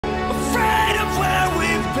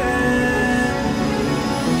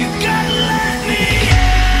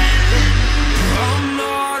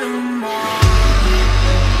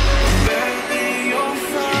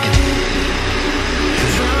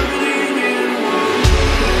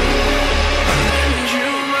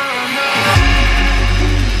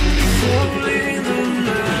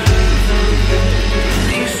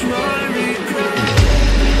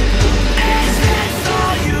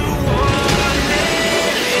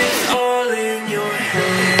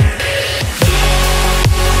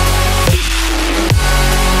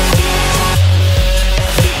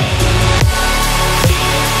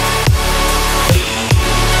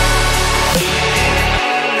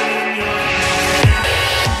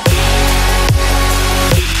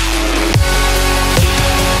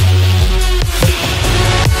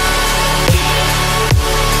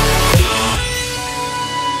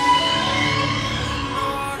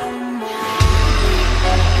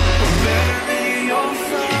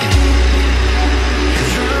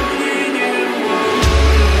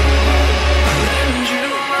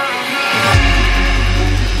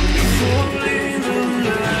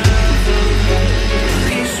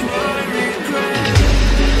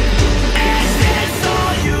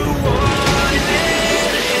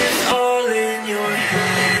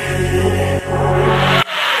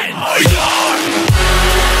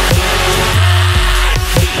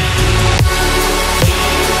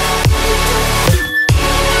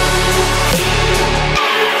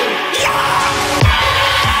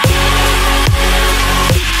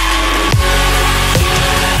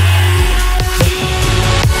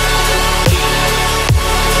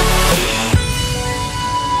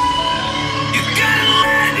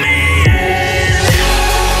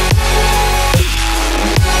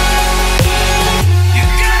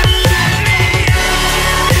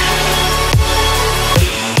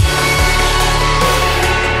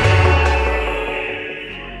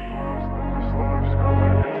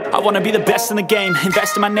wanna be the best in the game,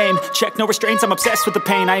 invest in my name, check no restraints, I'm obsessed with the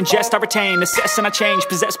pain. I ingest, I retain, assess and I change,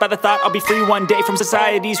 possessed by the thought I'll be free one day from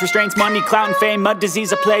society's restraints. Money, clout and fame, mud,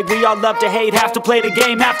 disease, a plague. We all love to hate, have to play the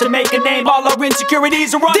game, have to make a name. All our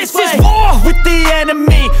insecurities are on display. This is war with the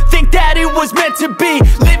enemy, think that it was meant to be.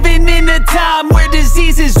 Living in a time where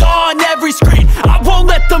disease is on every screen. I won't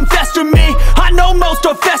let them fester me, I know most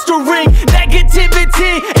are festering.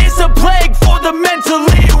 Negativity is a plague for the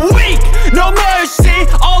mentally weak. No mercy,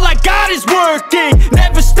 all I got is working.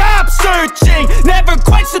 Never stop searching, never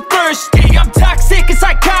quench the thirsty. I'm toxic and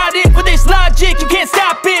psychotic with this logic, you can't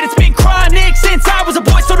stop it. It's been chronic since I was a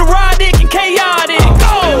boy, so neurotic and chaotic. I'm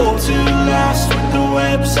built to last with the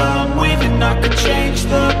webs I'm weaving. I could change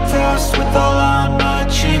the past with all I'm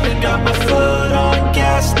achieving. Got my foot on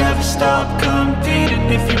gas, never stop competing.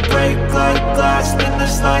 If you break like glass, then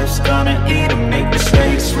this life's gonna eat 'em. Make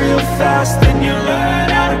mistakes real fast, then you learn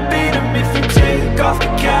how to beat 'em. If you take off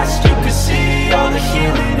the cast, you can see all the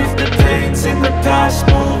healing. If the pain's in the past,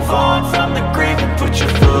 move on from the grave and put your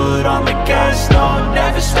foot on the gas. No,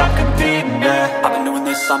 never stop competing, yeah. I've been doing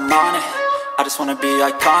this, I'm on it, I just wanna be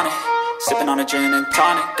iconic. Sipping on a gin and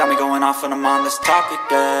tonic, got me going off when I'm on this topic,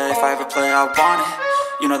 yeah. If I ever play, I want it,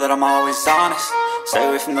 you know that I'm always honest. Stay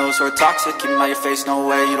away from those who are toxic, keep them out your face, no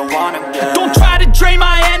way, you don't want them, yeah. Don't try to drain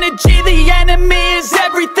my energy, the enemy is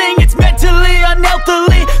everything. It's mentally,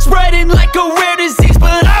 unhealthily, spreading like a rare disease.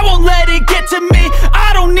 But I won't let it get to me,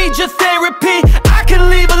 I don't need your therapy. I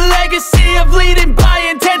can leave a legacy of leading by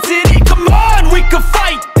intensity. Come on, we can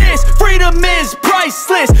fight this, freedom is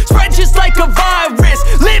priceless. Spread just like a virus,